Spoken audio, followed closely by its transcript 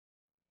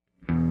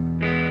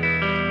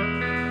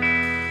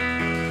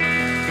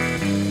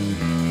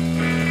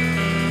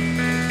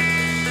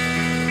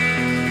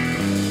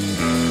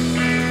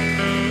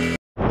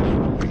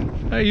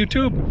Hi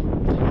YouTube.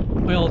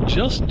 Well,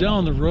 just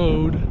down the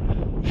road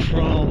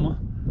from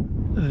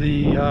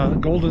the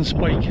Golden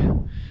Spike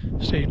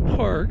State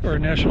Park, or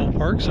National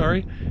Park,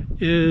 sorry,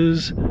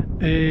 is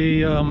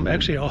a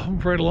actually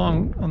right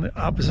along on the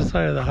opposite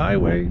side of the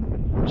highway,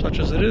 such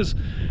as it is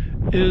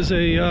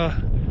a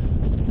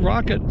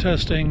rocket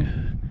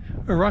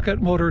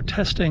motor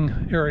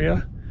testing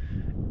area,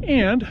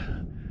 and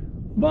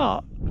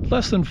about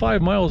less than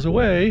 5 miles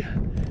away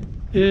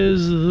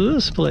is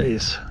this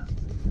place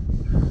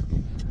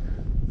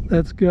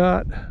that's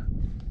got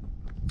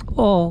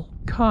all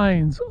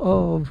kinds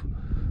of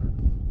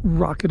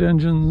rocket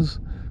engines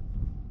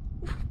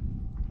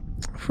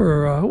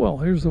for well,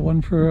 here's the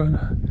one for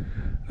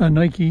a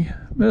Nike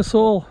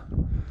missile,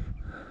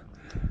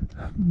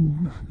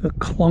 the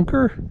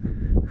clunker.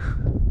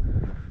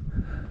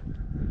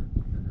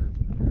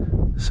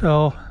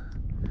 So,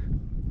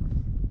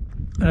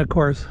 and of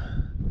course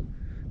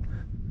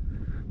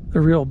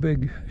the real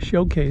big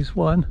showcase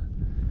one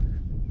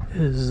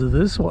is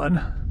this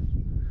one,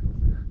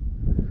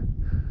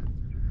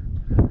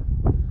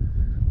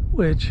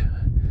 which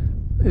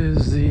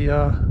is the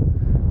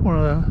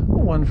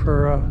one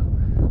for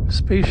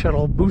space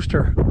shuttle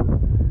booster.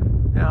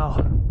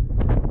 Now,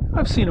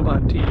 I've seen them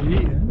on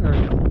TV, or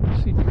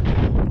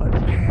but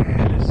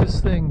man, is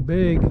this thing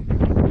big?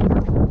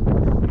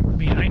 I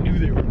mean, I knew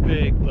they were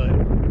big, but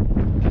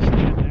to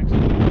stand next to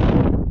them.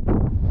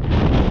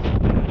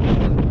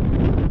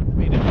 I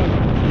mean, if I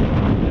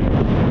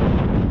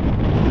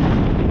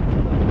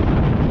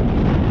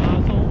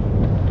nozzle,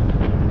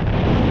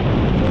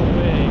 no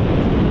way.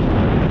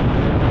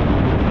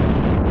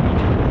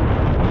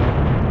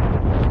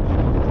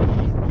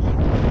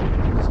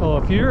 So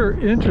if you're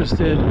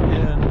interested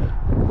in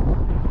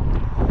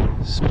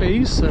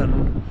space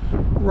and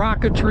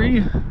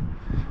rocketry,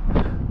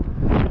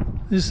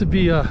 this would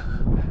be a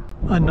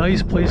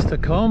nice place to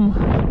come.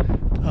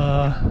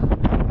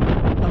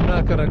 I'm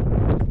not going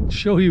to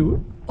show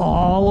you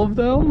all of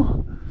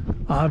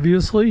them,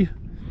 obviously,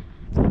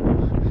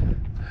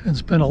 and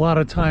spend a lot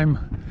of time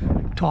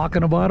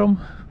talking about them,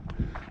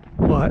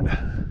 but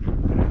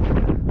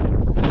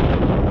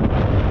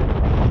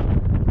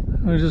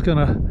I'm just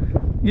going to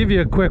give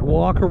you a quick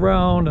walk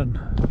around. And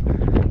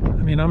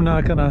I mean, I'm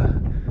not going to,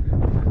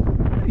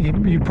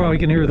 you probably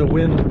can hear the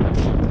wind,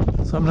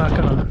 so I'm not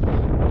going to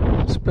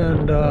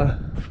spend oh,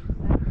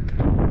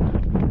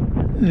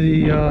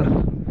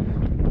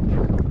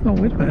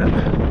 wait a minute,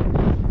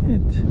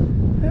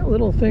 that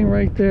little thing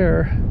right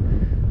there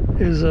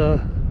is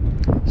a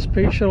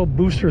space shuttle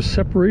booster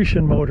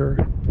separation motor.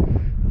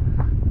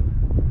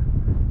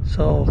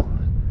 So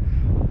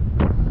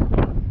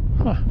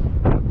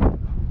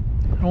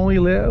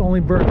only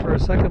burned for a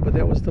second, but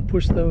that was to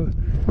push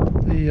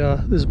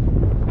this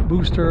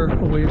booster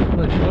away from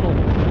the shuttle.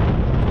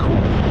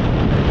 Cool.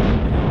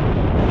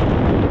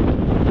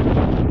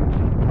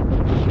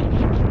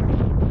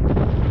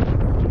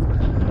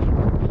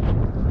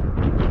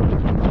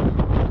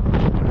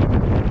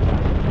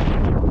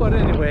 But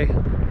anyway,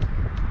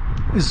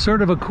 it's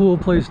sort of a cool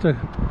place to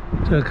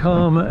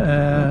come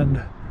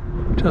and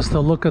just to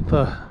look at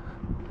the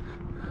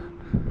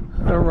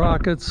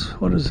rockets.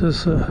 What is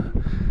this?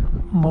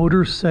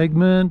 Motor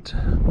segment,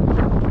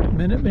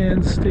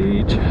 Minuteman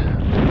stage.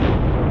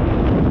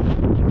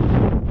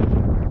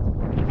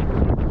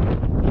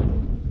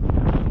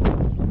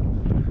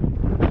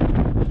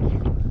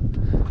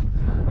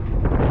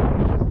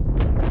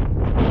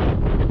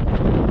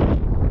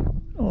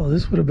 Oh,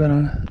 this would have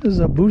been this is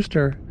a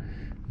booster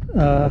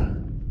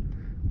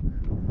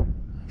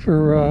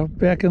for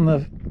back in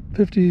the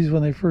 50s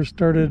when they first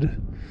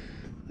started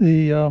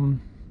the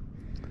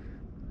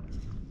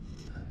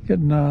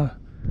getting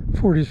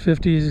 40s,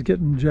 50s,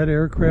 getting jet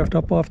aircraft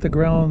up off the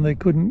ground. They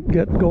couldn't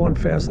get going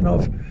fast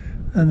enough,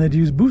 and they'd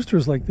use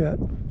boosters like that.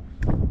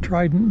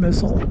 Trident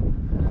missile.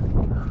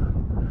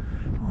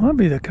 Well, that'd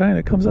be the kind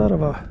that comes out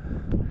of a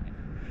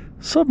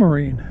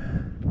submarine.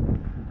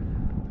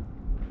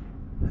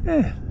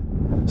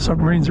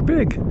 Submarines are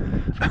big.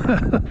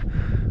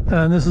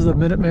 And this is a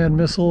Minuteman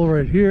missile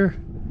right here.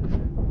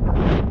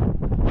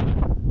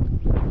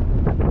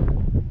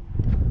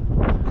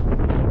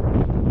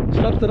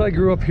 Stuff that I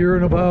grew up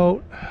hearing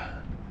about.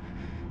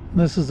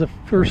 This is the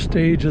first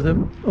stage of that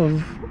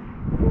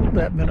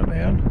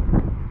Minuteman.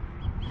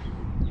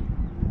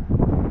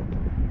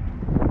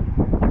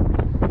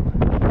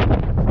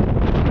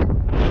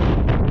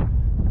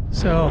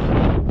 So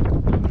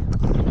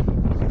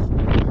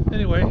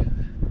anyway,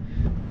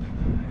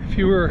 if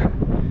you were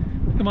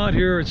come out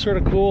here, it's sort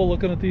of cool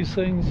looking at these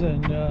things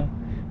and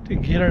to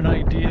get an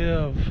idea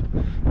of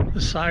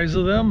the size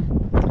of them.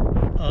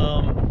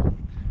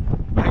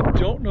 I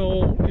don't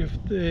know if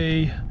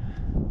they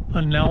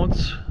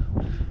announce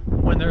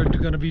when they're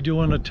going to be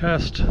doing a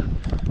test.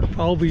 They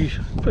probably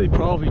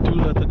do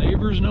let the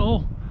neighbors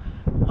know.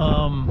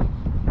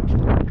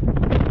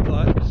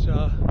 But it's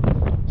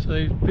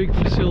a big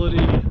facility.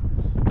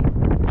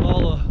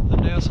 All the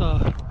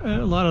NASA,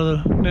 a lot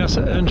of the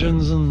NASA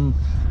engines and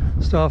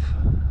stuff.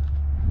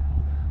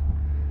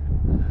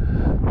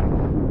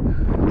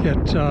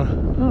 get, so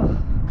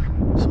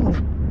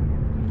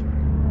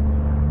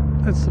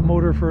that's the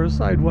motor for a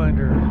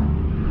Sidewinder.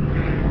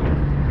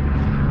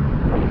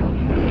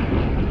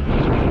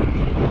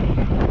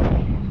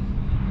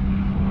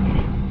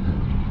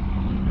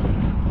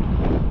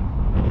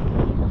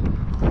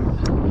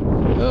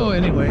 Oh,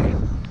 anyway,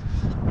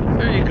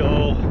 there you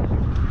go.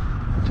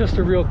 Just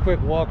a real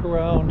quick walk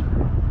around,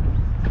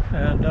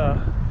 and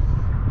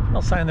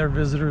I'll sign their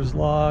visitor's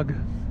log.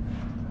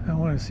 I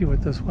want to see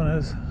what this one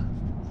is.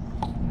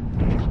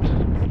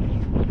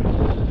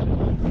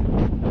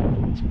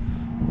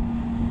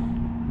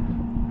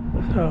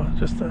 So,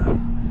 just a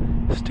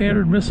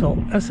standard missile,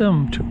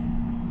 SM2.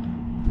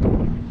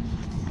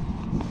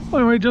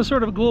 Well, anyway, just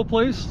sort of a cool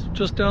place,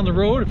 just down the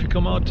road. If you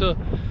come out to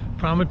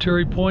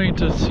Promontory Point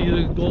to see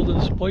the Golden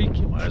Spike,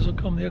 you might as well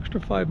come the extra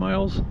 5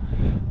 miles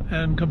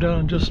and come down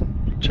and just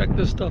check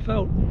this stuff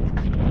out.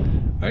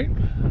 All right,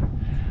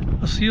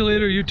 I'll see you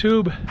later,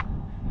 YouTube.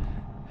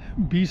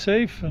 Be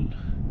safe, and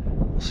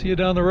I'll see you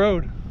down the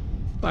road.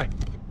 Bye.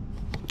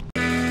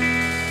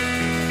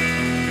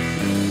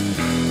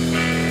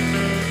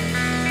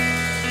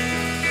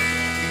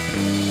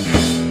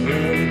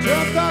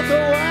 Jumped off the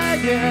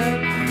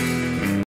wagon.